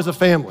we are as a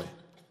family.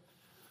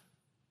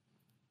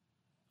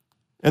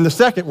 And the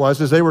second was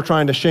they were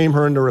trying to shame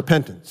her into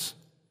repentance,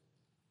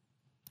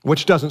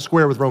 which doesn't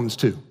square with Romans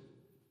 2.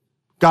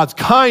 God's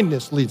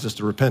kindness leads us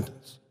to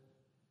repentance.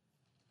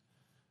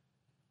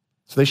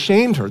 So they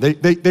shamed her.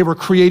 They were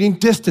creating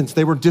distance.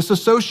 They were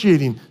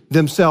disassociating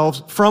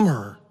themselves from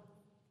her.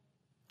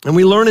 And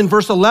we learn in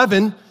verse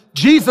 11,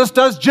 Jesus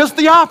does just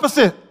the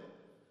opposite.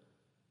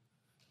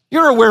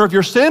 You're aware of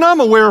your sin. I'm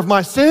aware of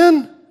my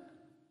sin.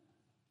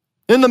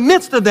 In the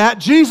midst of that,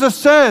 Jesus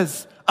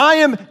says, I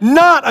am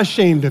not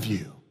ashamed of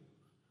you.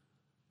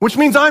 Which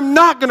means I'm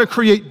not going to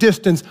create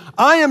distance.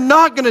 I am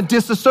not going to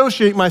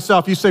disassociate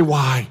myself. You say,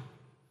 why?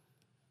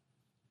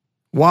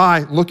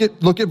 Why? Look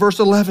at verse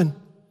 11.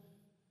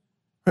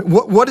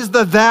 What is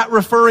the that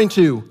referring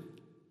to?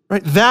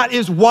 Right? That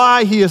is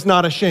why he is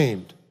not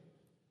ashamed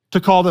to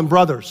call them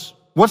brothers.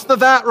 What's the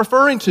that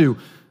referring to?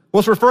 Well,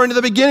 it's referring to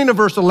the beginning of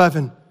verse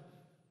 11.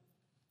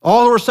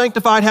 All who are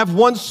sanctified have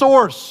one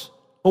source.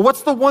 Well,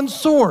 what's the one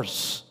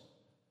source?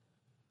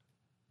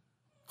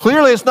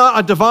 Clearly, it's not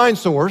a divine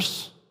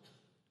source,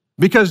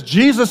 because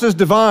Jesus is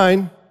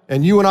divine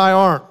and you and I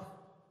aren't.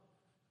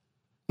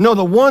 No,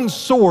 the one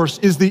source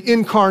is the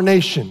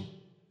incarnation.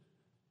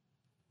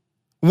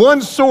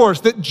 One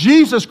source that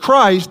Jesus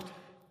Christ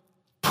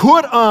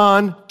took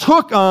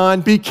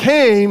on,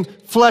 became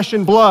flesh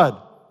and blood,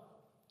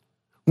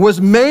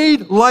 was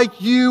made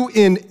like you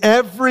in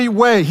every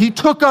way. He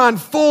took on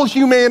full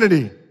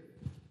humanity.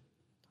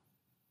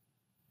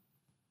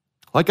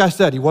 Like I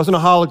said, he wasn't a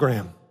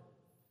hologram.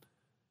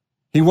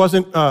 He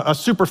wasn't a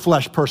super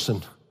flesh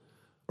person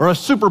or a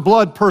super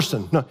blood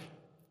person. No,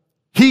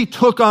 he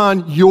took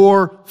on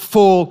your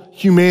full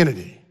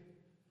humanity.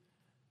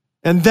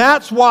 And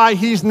that's why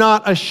he's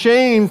not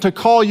ashamed to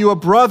call you a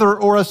brother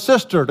or a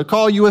sister, to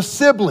call you a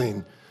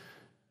sibling,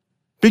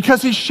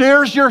 because he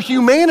shares your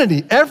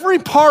humanity, every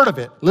part of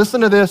it.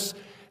 Listen to this,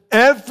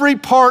 every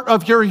part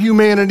of your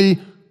humanity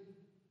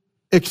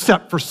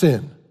except for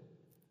sin.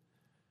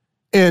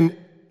 And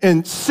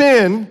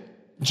sin,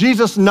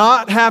 Jesus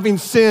not having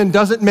sin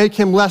doesn't make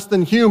him less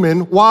than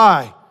human.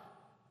 Why?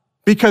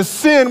 Because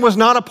sin was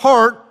not a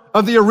part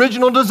of the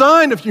original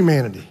design of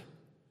humanity.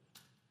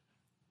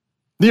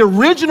 The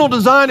original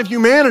design of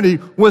humanity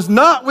was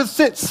not with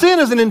sin. Sin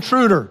is an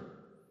intruder,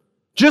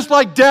 just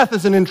like death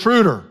is an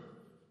intruder.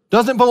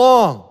 Doesn't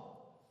belong.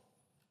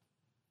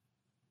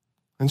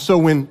 And so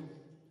when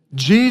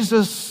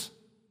Jesus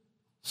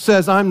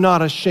says, I'm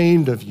not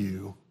ashamed of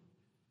you,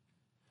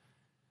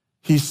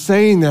 he's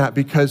saying that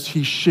because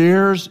he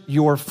shares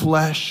your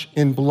flesh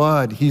and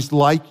blood. He's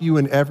like you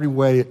in every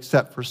way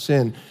except for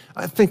sin.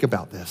 Think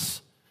about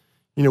this.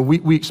 You know,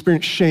 we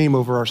experience shame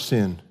over our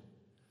sin.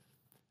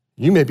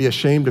 You may be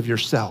ashamed of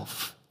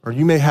yourself, or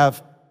you may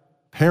have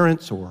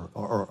parents or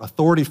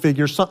authority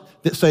figures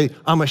that say,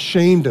 I'm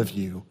ashamed of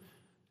you.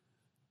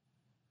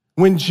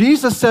 When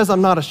Jesus says,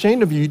 I'm not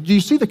ashamed of you, do you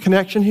see the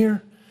connection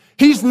here?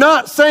 He's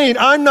not saying,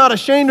 I'm not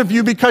ashamed of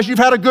you because you've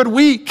had a good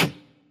week,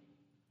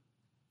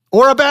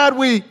 or a bad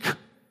week,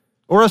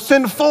 or a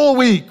sinful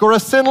week, or a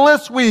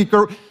sinless week,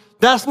 or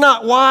that's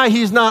not why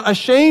he's not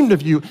ashamed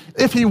of you.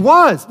 If he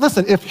was,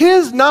 listen, if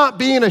his not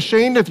being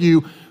ashamed of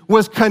you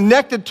was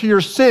connected to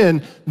your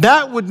sin,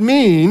 that would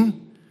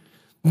mean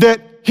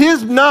that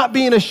his not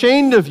being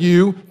ashamed of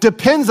you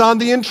depends on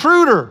the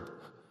intruder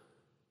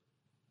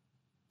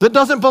that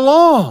doesn't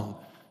belong.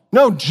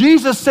 No,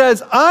 Jesus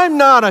says, I'm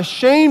not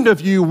ashamed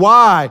of you.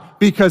 Why?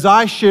 Because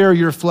I share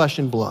your flesh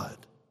and blood.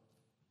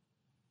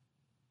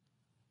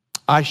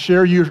 I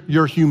share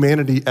your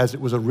humanity as it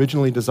was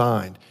originally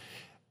designed.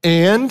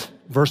 And,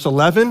 verse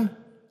 11,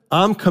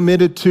 I'm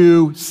committed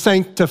to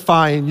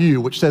sanctifying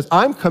you, which says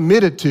I'm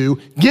committed to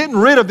getting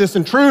rid of this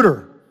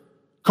intruder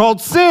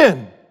called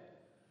sin.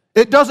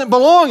 It doesn't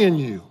belong in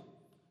you,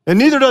 and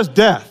neither does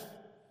death.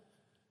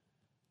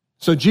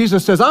 So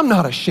Jesus says, I'm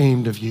not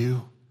ashamed of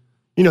you.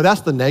 You know,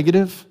 that's the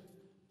negative.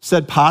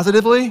 Said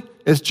positively,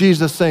 is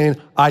Jesus saying,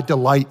 I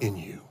delight in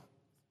you.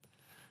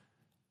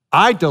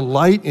 I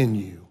delight in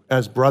you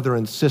as brother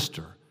and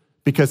sister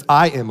because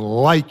I am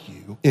like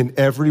you in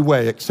every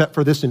way except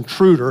for this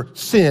intruder,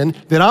 sin,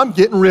 that I'm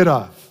getting rid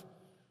of.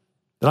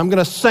 That I'm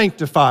going to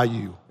sanctify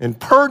you and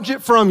purge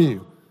it from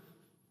you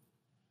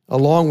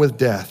along with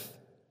death.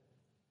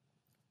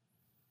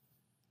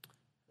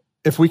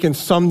 If we can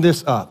sum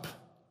this up,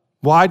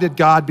 why did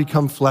God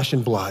become flesh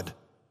and blood?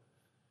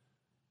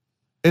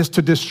 Is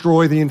to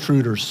destroy the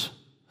intruders,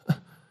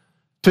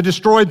 to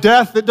destroy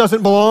death that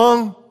doesn't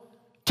belong,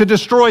 to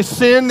destroy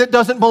sin that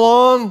doesn't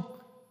belong,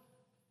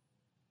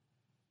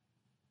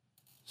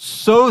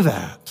 so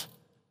that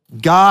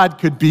God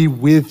could be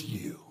with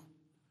you,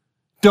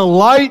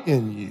 delight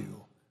in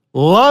you,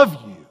 love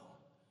you,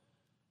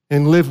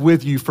 and live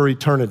with you for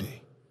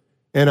eternity.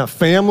 In a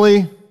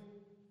family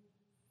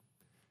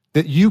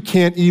that you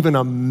can't even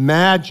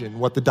imagine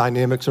what the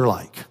dynamics are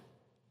like.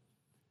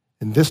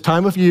 In this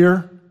time of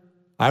year,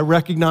 I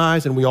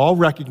recognize, and we all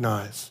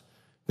recognize,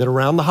 that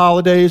around the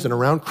holidays and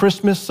around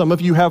Christmas, some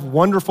of you have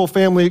wonderful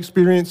family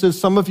experiences.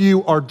 Some of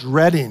you are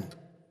dreading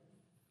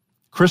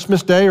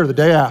Christmas Day or the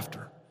day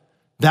after.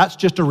 That's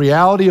just a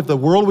reality of the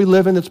world we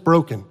live in that's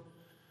broken.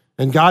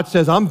 And God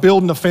says, I'm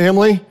building a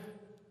family,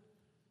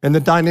 and the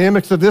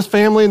dynamics of this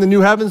family in the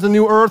new heavens and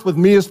new earth with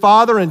me as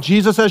Father and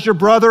Jesus as your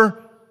brother,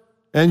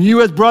 and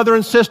you as brother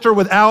and sister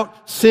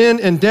without sin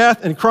and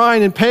death and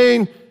crying and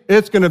pain,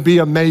 it's going to be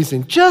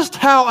amazing. Just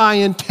how I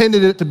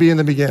intended it to be in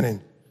the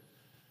beginning.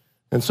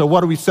 And so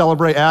what do we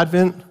celebrate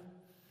Advent?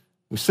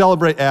 We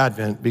celebrate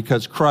Advent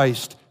because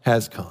Christ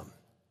has come.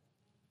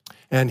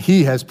 And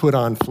he has put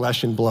on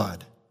flesh and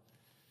blood.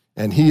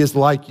 And he is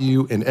like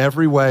you in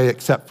every way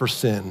except for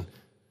sin.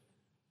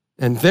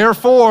 And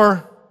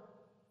therefore,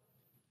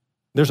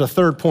 there's a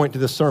third point to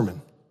this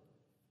sermon.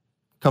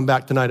 Come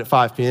back tonight at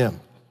 5 p.m.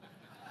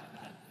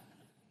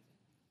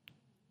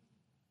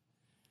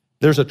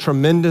 There's a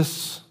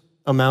tremendous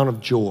amount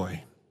of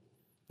joy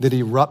that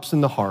erupts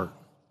in the heart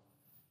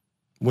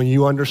when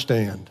you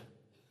understand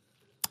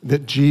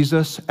that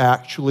Jesus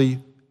actually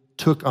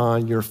took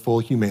on your full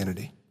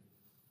humanity.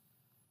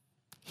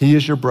 He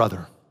is your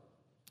brother.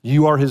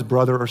 You are his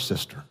brother or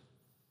sister.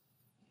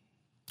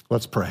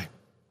 Let's pray.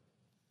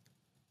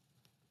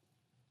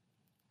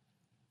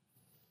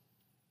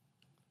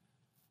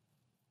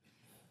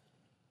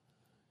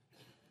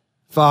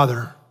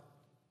 Father,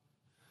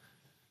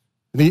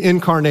 the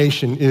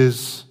incarnation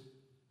is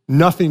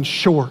nothing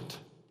short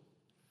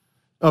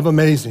of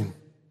amazing.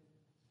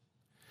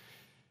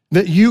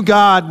 That you,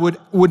 God,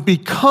 would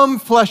become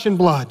flesh and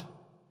blood.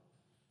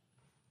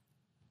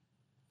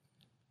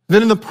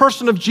 That in the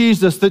person of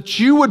Jesus, that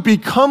you would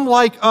become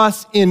like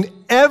us in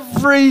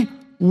every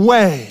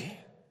way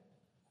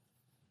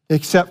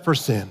except for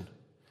sin.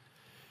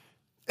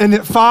 And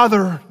that,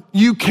 Father,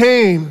 you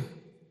came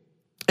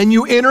and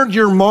you entered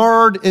your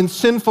marred and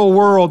sinful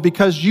world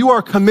because you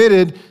are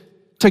committed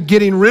to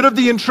getting rid of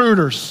the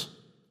intruders.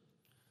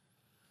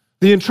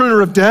 The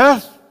intruder of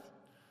death,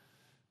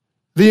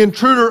 the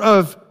intruder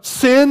of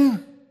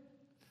sin,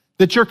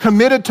 that you're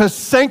committed to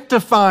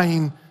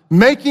sanctifying,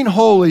 making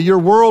holy your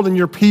world and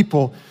your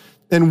people.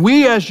 And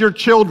we as your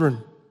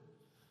children,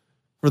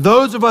 for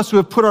those of us who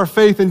have put our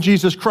faith in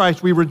Jesus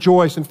Christ, we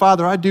rejoice. And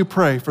Father, I do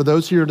pray for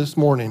those here this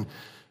morning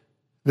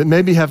that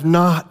maybe have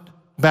not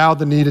bowed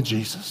the knee to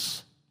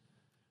Jesus,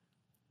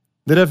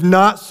 that have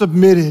not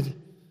submitted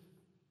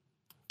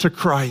to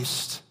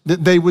Christ,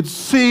 that they would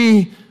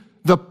see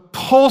the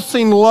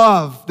pulsing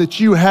love that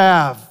you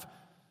have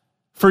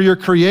for your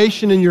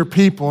creation and your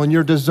people and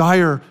your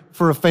desire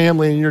for a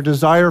family and your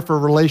desire for a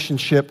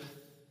relationship.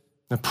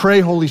 I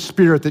pray, Holy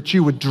Spirit, that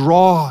you would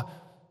draw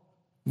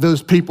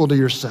those people to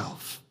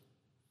yourself,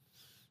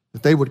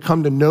 that they would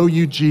come to know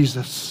you,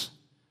 Jesus,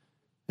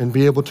 and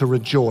be able to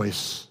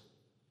rejoice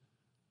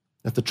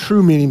at the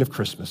true meaning of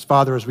Christmas.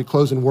 Father, as we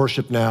close in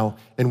worship now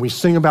and we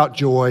sing about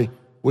joy,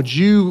 would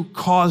you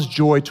cause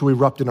joy to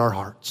erupt in our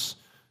hearts?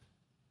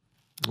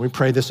 We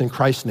pray this in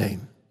Christ's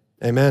name.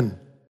 Amen.